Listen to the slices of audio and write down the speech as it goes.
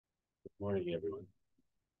Morning, everyone.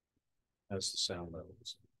 How's the sound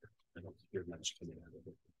levels? I don't hear much coming out of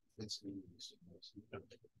it.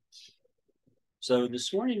 So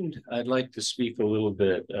this morning, I'd like to speak a little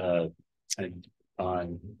bit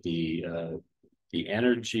on the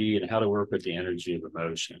energy and how to work with the energy of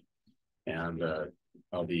emotion. And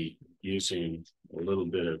I'll be using a little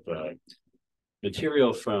bit of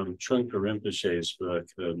material from Trungpa Rinpoche's book,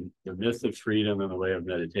 The Myth of Freedom and the Way of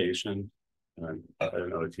Meditation. I don't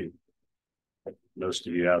know if most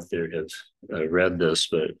of you out there have read this,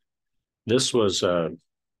 but this was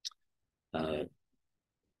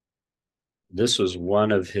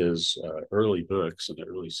one of his early books in the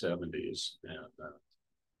early 70s, and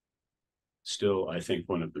still, I think,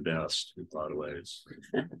 one of the best in a lot of ways.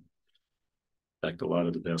 In fact, a lot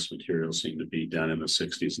of the best materials seem to be done in the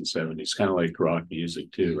 60s and 70s, kind of like rock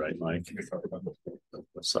music too, right, Mike?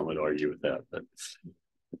 Some would argue with that, but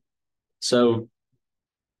so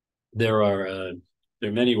there are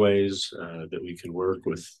many ways that we can work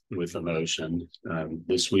with emotion.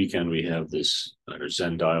 This weekend we have this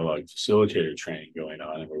Zen Dialogue facilitator training going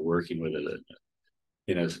on, and we're working with it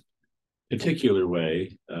in a particular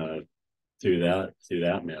way through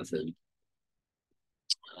that method.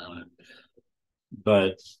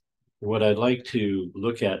 But what I'd like to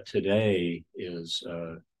look at today is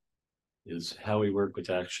how we work with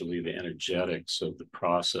actually the energetics of the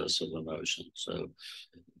process of emotion. So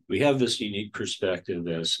we have this unique perspective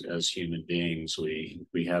as human beings.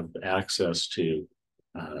 We have access to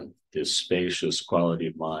this spacious quality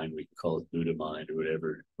of mind. We can call it Buddha mind or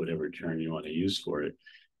whatever term you want to use for it.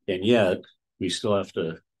 And yet we still have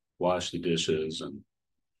to wash the dishes and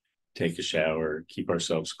take a shower, keep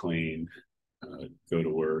ourselves clean, go to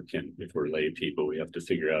work. And if we're lay people, we have to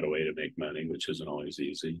figure out a way to make money, which isn't always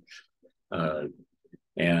easy.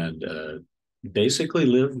 Basically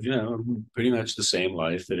live, pretty much the same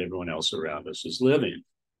life that everyone else around us is living.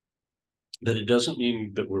 But it doesn't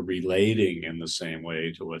mean that we're relating in the same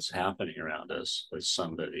way to what's happening around us with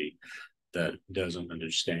somebody that doesn't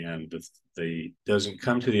understand, that they doesn't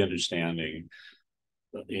come to the understanding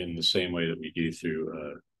in the same way that we do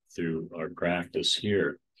through our practice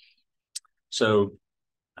here. So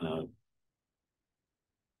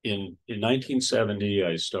in 1970,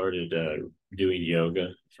 I started doing yoga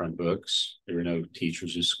from books. There were no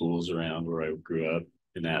teachers or schools around where I grew up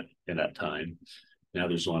in that time. Now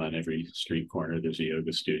there's one on every street corner. There's a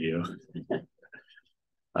yoga studio.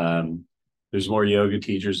 There's more yoga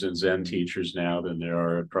teachers and Zen teachers now than there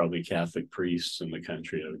are probably Catholic priests in the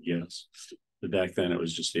country, I would guess. But back then it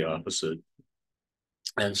was just the opposite.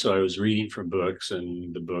 And so I was reading from books,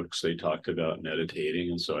 and the books, they talked about meditating.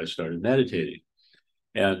 And so I started meditating.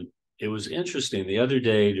 And it was interesting. The other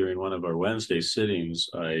day during one of our Wednesday sittings,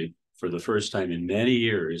 I, for the first time in many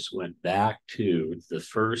years, went back to the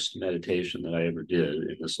first meditation that I ever did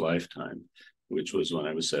in this lifetime, which was when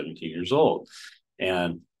I was 17 years old.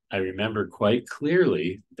 And I remember quite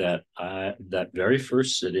clearly that that very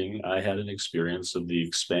first sitting, I had an experience of the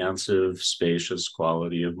expansive, spacious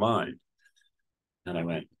quality of mind. And I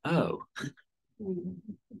went, oh.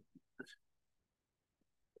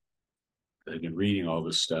 I've been reading all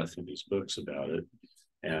this stuff in these books about it,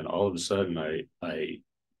 and all of a sudden I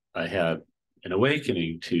had an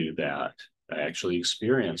awakening to that. I actually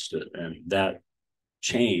experienced it, and that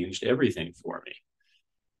changed everything for me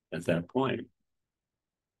at that point.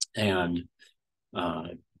 And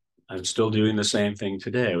I'm still doing the same thing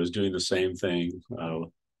today. I was doing the same thing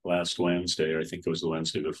last Wednesday, or I think it was the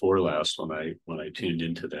Wednesday before last, when I tuned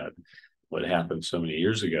into that, what happened so many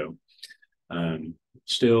years ago.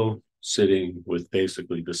 Still sitting with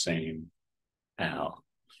basically the same Al,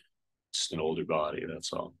 just an older body,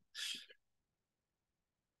 that's all.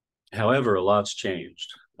 However, a lot's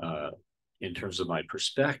changed in terms of my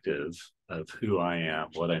perspective of who I am,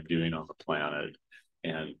 what I'm doing on the planet,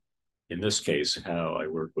 and in this case, how I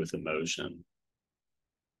work with emotion.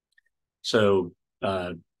 So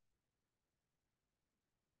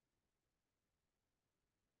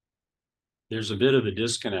there's a bit of a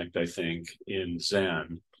disconnect, I think, in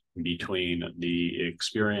Zen between the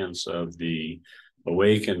experience of the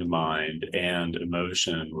awakened mind and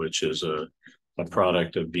emotion, which is a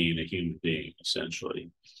product of being a human being,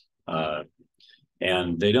 essentially.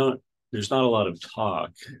 And there's not a lot of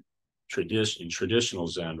talk in traditional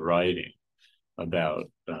Zen writing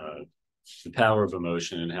about the power of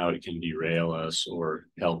emotion and how it can derail us or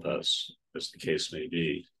help us, as the case may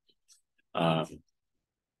be.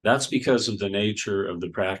 That's because of the nature of the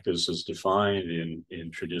practice as defined in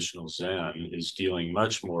traditional Zen, is dealing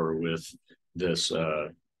much more with this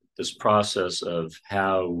process of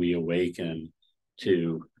how we awaken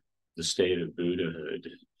to the state of Buddhahood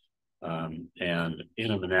And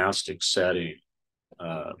in a monastic setting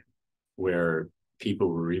where people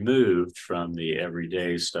were removed from the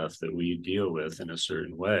everyday stuff that we deal with in a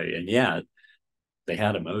certain way, and yet they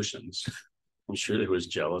had emotions. I'm sure there was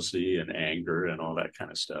jealousy and anger and all that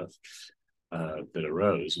kind of stuff that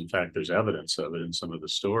arose. In fact, there's evidence of it in some of the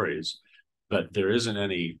stories, but there isn't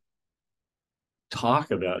any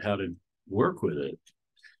talk about how to work with it.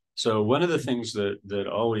 So one of the things that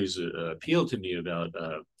always appealed to me about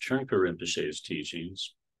Trungpa Rinpoche's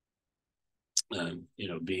teachings,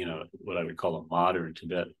 being what I would call a modern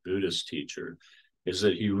Tibetan Buddhist teacher, is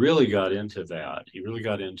that he really got into that. He really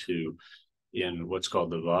got into, in what's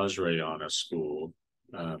called the Vajrayana school,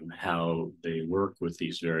 how they work with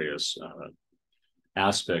these various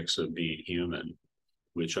aspects of being human,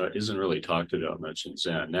 which isn't really talked about much in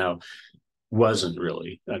Zen. Now, wasn't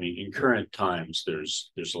really. I mean, in current times,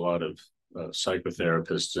 there's a lot of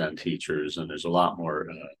psychotherapists and teachers, and there's a lot more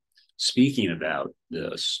speaking about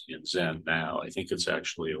this in Zen now. I think it's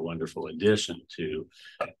actually a wonderful addition to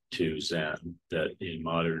Zen, that in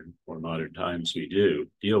modern times we do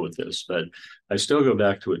deal with this. But I still go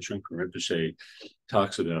back to what Trungpa Rinpoche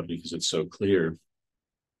talks about because it's so clear.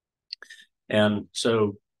 And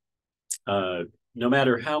so no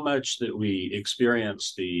matter how much that we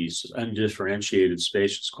experience the undifferentiated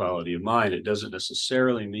spacious quality of mind, it doesn't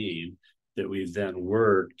necessarily mean that we've then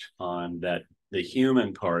worked on that, the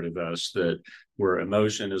human part of us, that where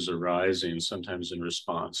emotion is arising, sometimes in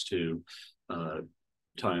response to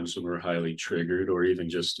times when we're highly triggered, or even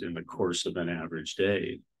just in the course of an average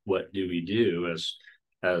day. What do we do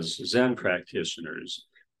as Zen practitioners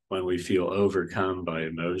when we feel overcome by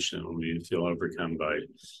emotion, when we feel overcome by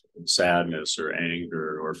sadness or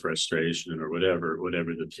anger or frustration or whatever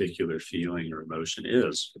the particular feeling or emotion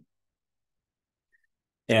is?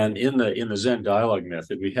 And in the Zen dialogue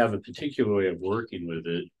method, we have a particular way of working with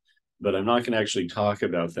it, but I'm not going to actually talk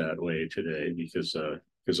about that way today because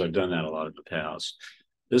I've done that a lot in the past.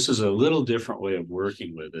 This is a little different way of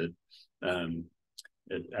working with it.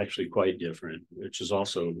 Actually quite different, which is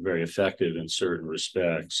also very effective in certain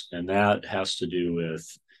respects. And that has to do with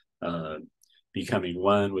becoming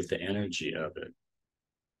one with the energy of it,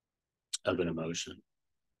 of an emotion.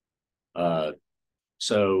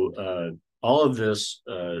 So all of this,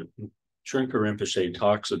 Trungpa Rinpoche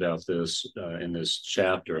talks about this in this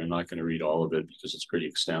chapter. I'm not going to read all of it because it's pretty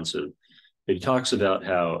extensive. He talks about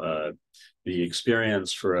how the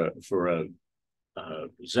experience for a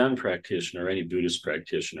Zen practitioner, any Buddhist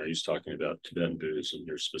practitioner, he's talking about Tibetan Buddhism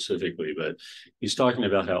here specifically, but he's talking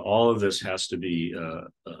about how all of this has to be,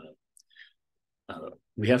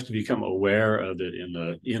 we have to become aware of it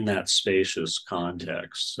in that spacious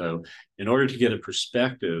context. So in order to get a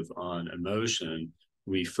perspective on emotion,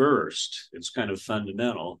 we first, it's kind of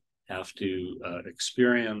fundamental, have to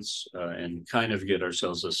experience and kind of get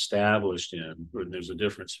ourselves established in, and there's a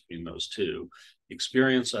difference between those two.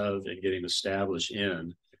 Experience of and getting established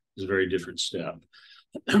in is a very different step.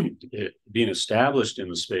 Being established in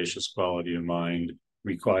the spacious quality of mind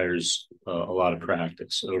requires a lot of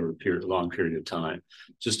practice over a long period of time.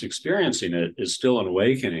 Just experiencing it is still an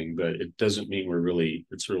awakening, but it doesn't mean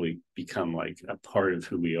it's really become like a part of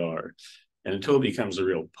who we are. And until it becomes a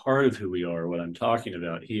real part of who we are, what I'm talking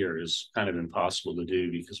about here is kind of impossible to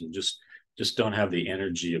do because we just don't have the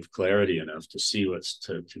energy of clarity enough to see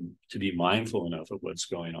to be mindful enough of what's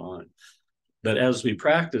going on. But as we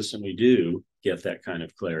practice and we do get that kind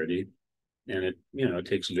of clarity, and it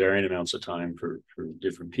takes varying amounts of time for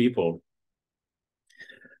different people,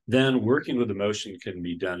 then working with emotion can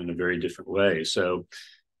be done in a very different way. So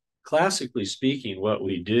classically speaking, what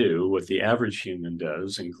the average human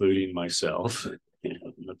does, including myself in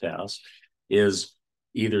the past, is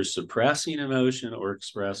either suppressing emotion or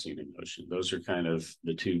expressing emotion. Those are kind of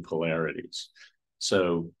the two polarities.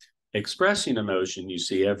 So expressing emotion you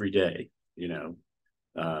see every day,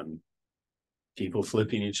 people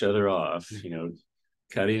flipping each other off,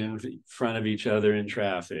 cutting in front of each other in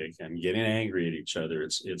traffic and getting angry at each other.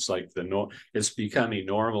 It's like it's becoming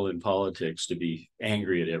normal in politics to be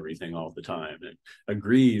angry at everything all the time and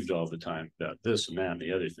aggrieved all the time about this and that and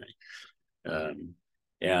the other thing.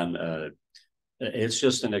 It's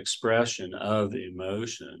just an expression of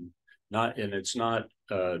emotion. It's not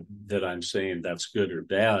that I'm saying that's good or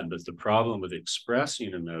bad, but the problem with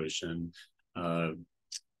expressing emotion,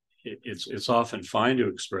 it's often fine to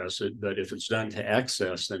express it, but if it's done to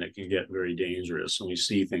excess, then it can get very dangerous. And we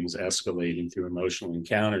see things escalating through emotional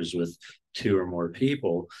encounters with two or more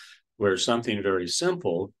people, where something very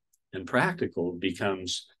simple and practical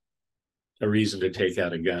becomes a reason to take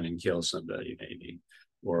out a gun and kill somebody, maybe,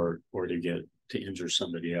 or to injure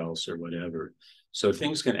somebody else or whatever. So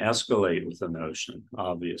things can escalate with emotion,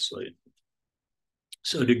 obviously.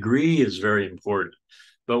 So degree is very important.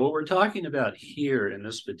 But what we're talking about here in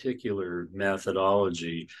this particular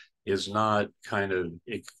methodology is not kind of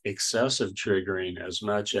excessive triggering as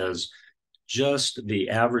much as just the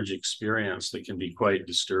average experience that can be quite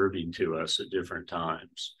disturbing to us at different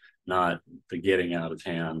times, not the getting out of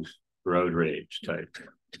hand road rage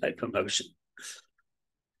type emotion.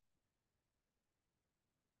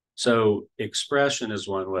 So expression is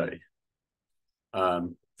one way.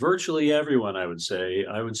 Virtually everyone, I would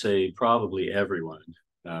say probably everyone,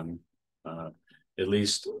 at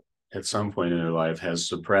least at some point in their life, has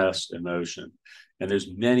suppressed emotion. And there's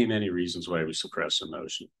many, many reasons why we suppress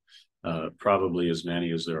emotion. Probably as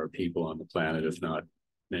many as there are people on the planet, if not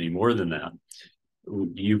many more than that.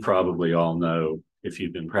 You probably all know, if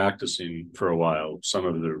you've been practicing for a while, some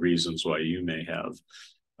of the reasons why you may have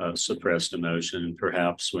suppressed emotion.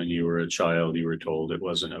 Perhaps when you were a child, you were told it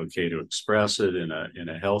wasn't okay to express it in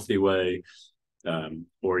a healthy way,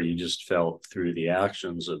 or you just felt through the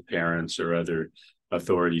actions of parents or other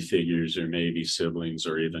authority figures, or maybe siblings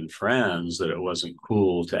or even friends, that it wasn't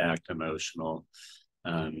cool to act emotional.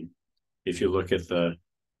 If you look at the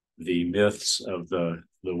myths of the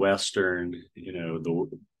Western,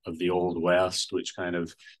 of the Old West, which kind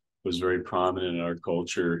of was very prominent in our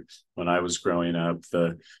culture when I was growing up,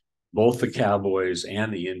 both the cowboys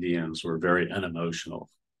and the Indians were very unemotional.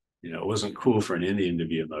 It wasn't cool for an Indian to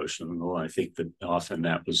be emotional. I think that often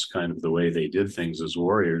that was kind of the way they did things as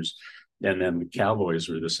warriors. And then the cowboys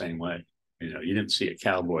were the same way. You didn't see a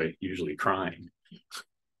cowboy usually crying,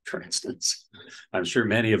 for instance. I'm sure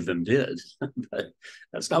many of them did, but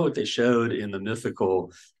that's not what they showed in the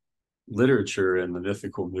mythical literature and the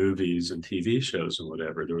mythical movies and TV shows and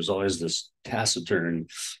whatever. There was always this taciturn,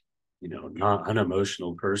 not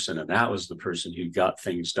unemotional person, and that was the person who got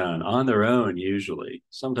things done on their own, usually,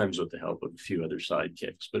 sometimes with the help of a few other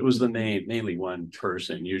sidekicks. But it was mainly one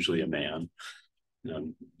person, usually a man.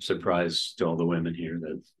 I'm surprised to all the women here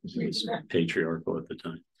that it was patriarchal at the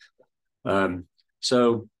time.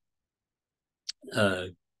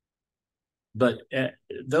 But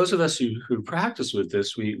those of us who practice with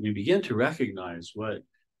this, we begin to recognize what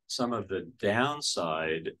some of the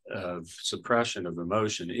downside of suppression of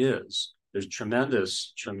emotion is. There's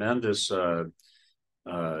tremendous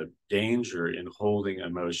danger in holding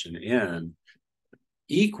emotion in,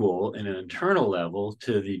 equal in an internal level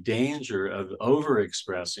to the danger of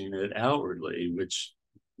overexpressing it outwardly, which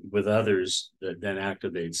with others that then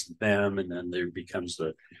activates them, and then there becomes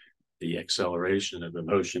the acceleration of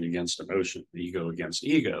emotion against emotion, ego against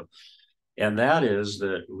ego. And that is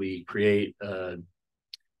that we create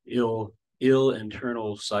ill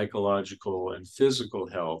internal psychological and physical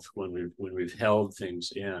health when we've held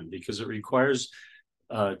things in, because it requires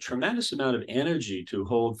a tremendous amount of energy to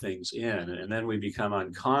hold things in, and then we become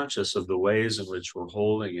unconscious of the ways in which we're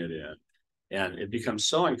holding it in, and it becomes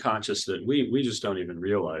so unconscious that we just don't even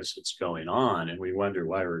realize it's going on, and we wonder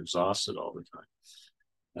why we're exhausted all the time.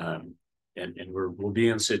 And we'll be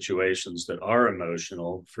in situations that are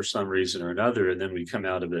emotional for some reason or another, and then we come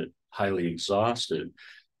out of it highly exhausted.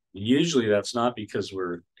 Usually that's not because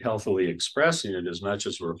we're healthily expressing it as much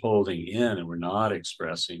as we're holding in and we're not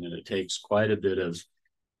expressing, and it takes quite a bit of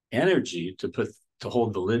energy to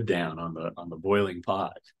hold the lid down on the boiling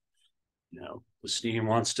pot. The steam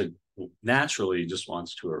naturally just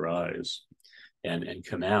wants to arise and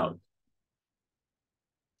come out.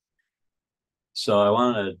 So I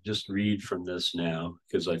want to just read from this now,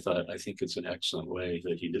 because I think it's an excellent way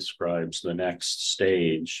that he describes the next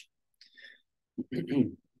stage.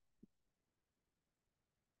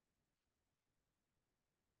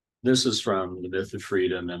 This is from The Myth of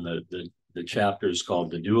Freedom, and the chapter is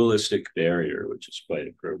called The Dualistic Barrier, which is quite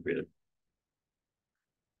appropriate.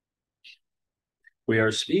 We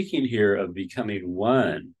are speaking here of becoming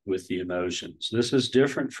one with the emotions. This is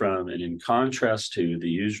different from and in contrast to the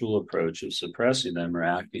usual approach of suppressing them or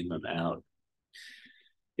acting them out.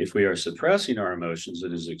 If we are suppressing our emotions,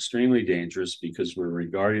 it is extremely dangerous because we're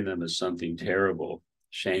regarding them as something terrible,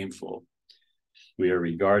 shameful. We are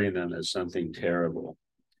regarding them as something terrible.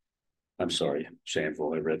 I'm sorry,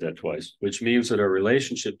 shameful. I read that twice, which means that our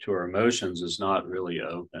relationship to our emotions is not really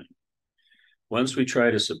open. Once we try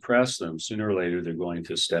to suppress them, sooner or later, they're going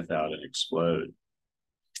to step out and explode.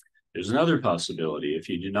 There's another possibility. If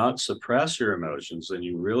you do not suppress your emotions, then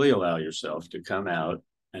you really allow yourself to come out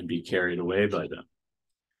and be carried away by them.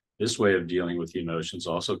 This way of dealing with the emotions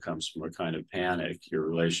also comes from a kind of panic. Your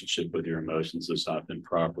relationship with your emotions has not been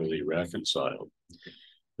properly reconciled.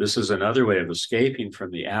 This is another way of escaping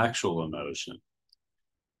from the actual emotion.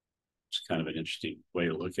 It's kind of an interesting way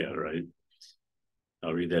to look at it, right?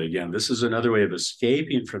 I'll read that again. This is another way of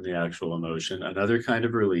escaping from the actual emotion, another kind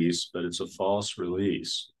of release, but it's a false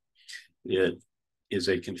release. It is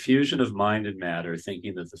a confusion of mind and matter,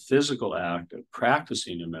 thinking that the physical act of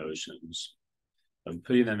practicing emotions, of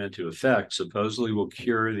putting them into effect, supposedly will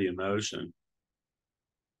cure the emotion,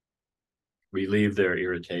 relieve their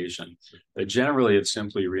irritation. But generally, it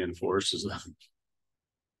simply reinforces them.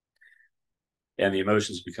 And the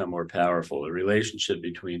emotions become more powerful. The relationship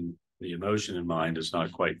between the emotion and mind is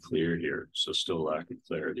not quite clear here, so still lack of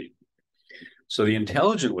clarity. So the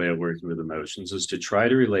intelligent way of working with emotions is to try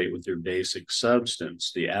to relate with their basic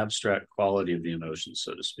substance, the abstract quality of the emotions,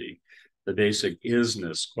 so to speak. The basic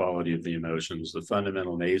isness quality of the emotions, the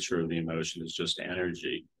fundamental nature of the emotion is just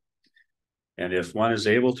energy. And if one is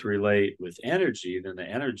able to relate with energy, then the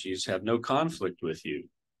energies have no conflict with you.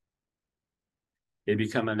 They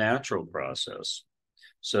become a natural process.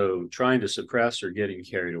 So trying to suppress or getting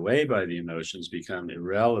carried away by the emotions becomes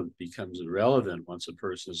irrelevant once a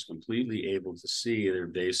person is completely able to see their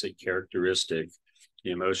basic characteristic,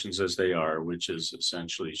 the emotions as they are, which is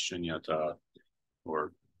essentially shunyata,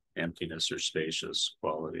 or emptiness or spacious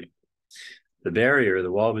quality. The barrier,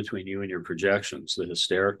 the wall between you and your projections, the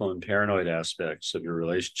hysterical and paranoid aspects of your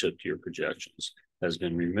relationship to your projections, has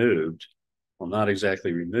been removed. Well, not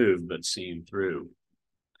exactly removed, but seen through.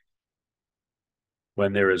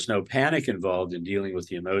 When there is no panic involved in dealing with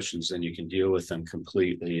the emotions, then you can deal with them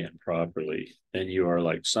completely and properly. Then you are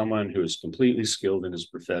like someone who is completely skilled in his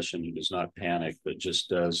profession, who does not panic, but just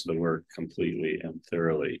does the work completely and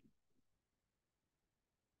thoroughly.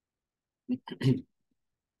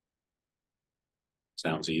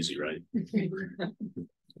 Sounds easy, right?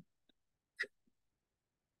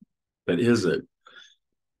 But is it?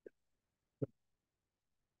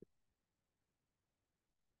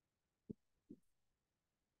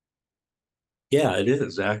 Yeah, it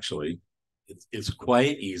is actually. It's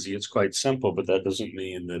quite easy. It's quite simple, but that doesn't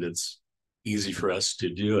mean that it's easy for us to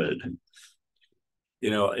do it.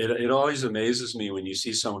 It always amazes me when you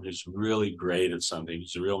see someone who's really great at something,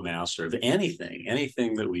 who's a real master of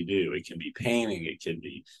anything that we do. It can be painting, it can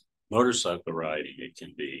be motorcycle riding, it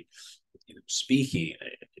can be speaking,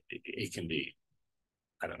 it can be,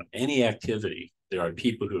 I don't know, any activity. There are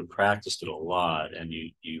people who have practiced it a lot, and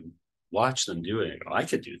you watch them do it. I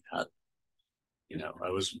could do that.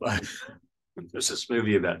 There's this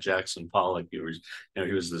movie about Jackson Pollock. He was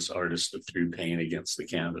this artist that threw paint against the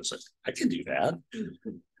canvas. I can do that. I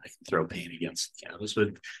can throw paint against the canvas,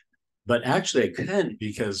 but actually I couldn't,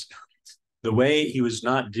 because the way he was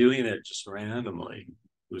not doing it just randomly.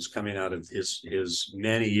 It was coming out of his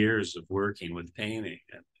many years of working with painting,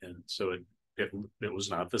 and so it was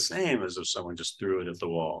not the same as if someone just threw it at the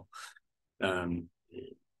wall. Um,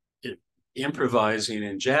 Improvising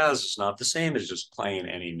in jazz is not the same as just playing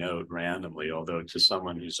any note randomly, although to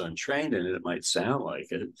someone who's untrained in it, it might sound like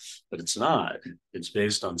it, but it's not. It's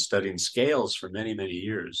based on studying scales for many, many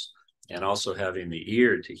years, and also having the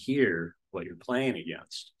ear to hear what you're playing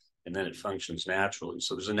against. And then it functions naturally.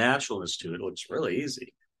 So there's a naturalness to it. It looks really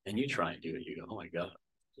easy. And you try and do it, you go, oh my God,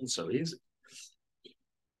 it's so easy.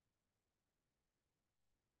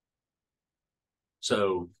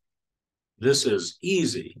 So this is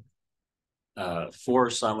easy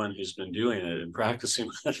for someone who's been doing it and practicing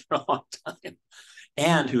it for a long time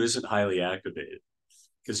and who isn't highly activated.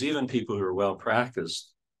 Because even people who are well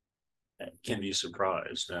practiced can be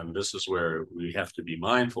surprised. And this is where we have to be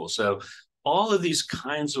mindful. So all of these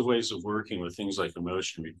kinds of ways of working with things like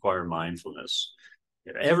emotion require mindfulness.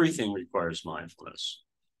 Everything requires mindfulness.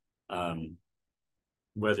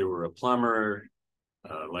 Whether we're a plumber,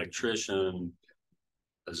 electrician,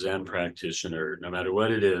 a Zen practitioner, no matter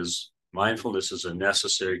what it is, mindfulness is a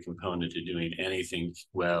necessary component to doing anything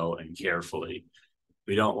well and carefully.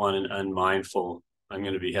 We don't want an unmindful, I'm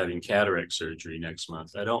going to be having cataract surgery next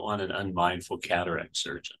month. I don't want an unmindful cataract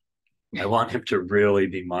surgeon. I want him to really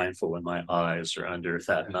be mindful when my eyes are under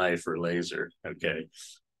that knife or laser. Okay.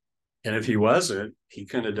 And if he wasn't, he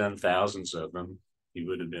couldn't have done thousands of them. He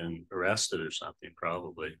would have been arrested or something,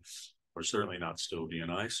 probably, or certainly not still be an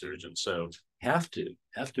eye surgeon. So have to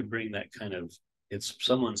bring that kind of, it's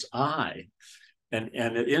someone's eye. And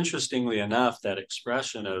interestingly enough, that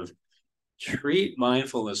expression of treat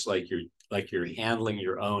mindfulness like you're handling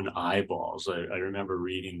your own eyeballs. I remember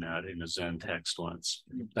reading that in a Zen text once.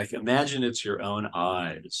 Like, imagine it's your own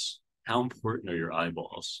eyes. How important are your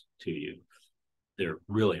eyeballs to you? They're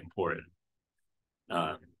really important.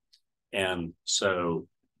 And so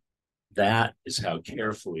that is how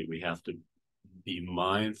carefully we have to be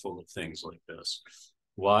mindful of things like this.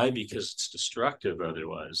 Why? Because it's destructive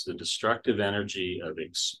otherwise. The destructive energy of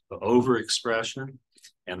overexpression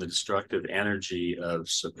and the destructive energy of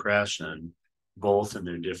suppression, both in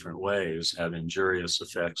their different ways, have injurious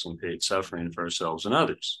effects and create suffering for ourselves and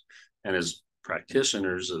others. And as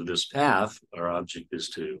practitioners of this path, our object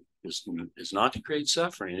is not to create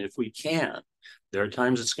suffering if we can. There are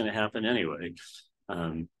times it's going to happen anyway,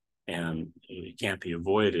 and it can't be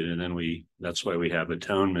avoided. And then that's why we have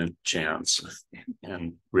atonement chants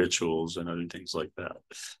and rituals and other things like that.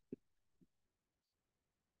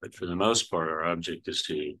 But for the most part, our object is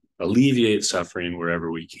to alleviate suffering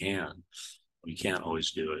wherever we can. We can't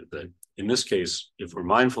always do it, but in this case, if we're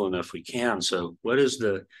mindful enough, we can. So what is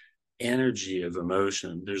the energy of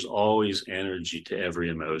emotion? There's always energy to every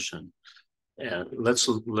emotion. And let's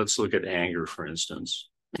look at anger, for instance.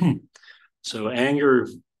 So anger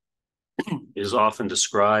is often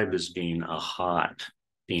described as being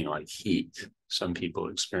being like heat. Some people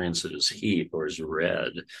experience it as heat or as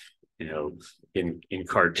red. You know, in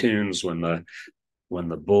cartoons, when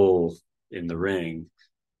the bull in the ring,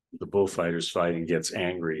 the bullfighter's fighting, gets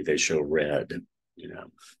angry, they show red. You know,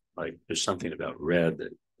 like there's something about red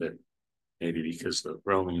that maybe because the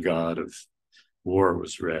Roman god of war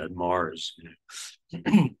was red, Mars. You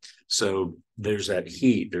know. So there's that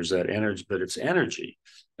heat, there's that energy, but it's energy,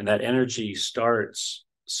 and that energy starts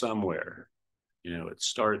somewhere. You know, it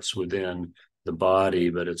starts within the body,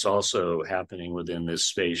 but it's also happening within this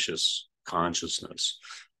spacious consciousness.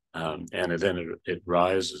 And then it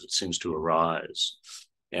rises, it seems to arise.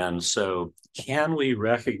 And so can we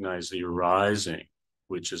recognize the arising,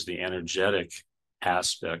 which is the energetic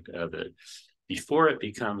aspect of it, before it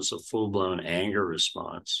becomes a full-blown anger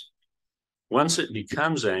response? Once it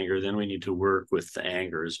becomes anger, then we need to work with the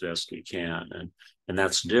anger as best we can. And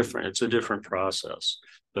that's different. It's a different process.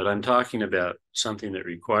 But I'm talking about something that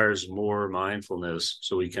requires more mindfulness,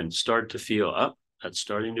 so we can start to feel, oh, that's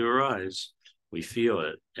starting to arise. We feel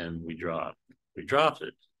it and we drop. We drop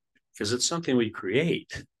it because it's something we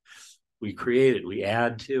create. We create it, we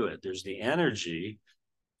add to it. There's the energy.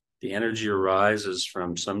 The energy arises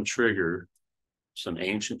from some trigger, some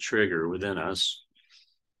ancient trigger within us.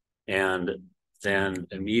 And then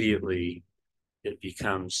immediately it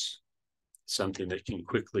becomes something that can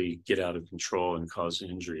quickly get out of control and cause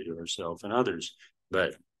injury to ourselves and others.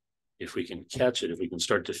 But if we can catch it, if we can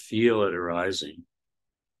start to feel it arising,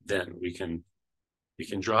 then we can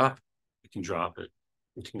drop it. We can drop it.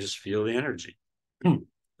 We can just feel the energy.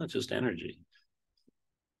 Not just energy.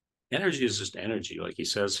 Energy is just energy, like he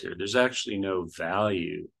says here. There's actually no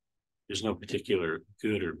value. There's no particular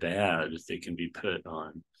good or bad that can be put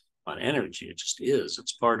on energy. It just is.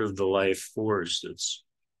 It's part of the life force that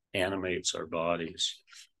animates our bodies.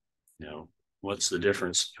 You know, what's the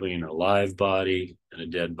difference between a live body and a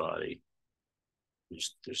dead body?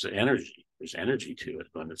 There's energy. There's energy to it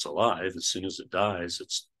when it's alive. As soon as it dies,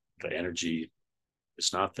 the energy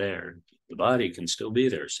is not there. The body can still be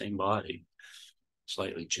there, same body,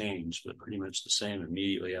 slightly changed, but pretty much the same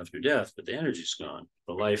immediately after death, but the energy's gone.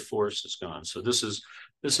 The life force is gone. So this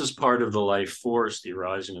is part of the life force, the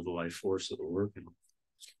arising of the life force that we're working with.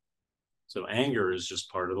 So anger is just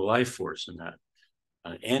part of the life force in that.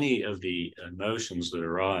 Any of the emotions that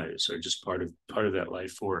arise are just part of that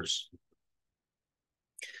life force.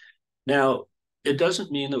 Now, it doesn't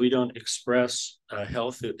mean that we don't express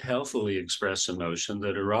healthily express emotion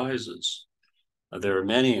that arises. There are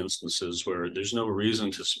many instances where there's no reason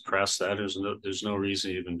to suppress that. There's no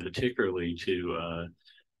reason even particularly to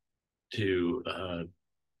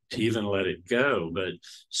even let it go. But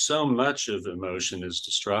so much of emotion is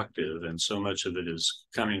destructive, and so much of it is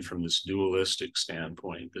coming from this dualistic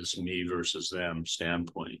standpoint, this me versus them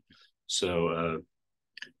standpoint. So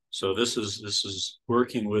this is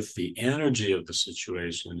working with the energy of the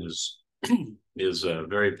situation is a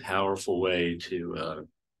very powerful way to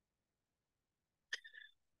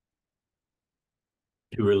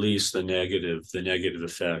release the negative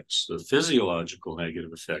effects, the physiological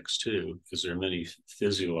negative effects too, because there are many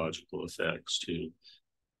physiological effects to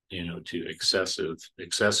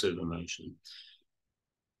excessive emotion.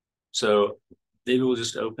 So maybe we'll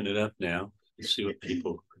just open it up now and see what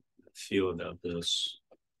people feel about this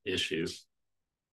issue.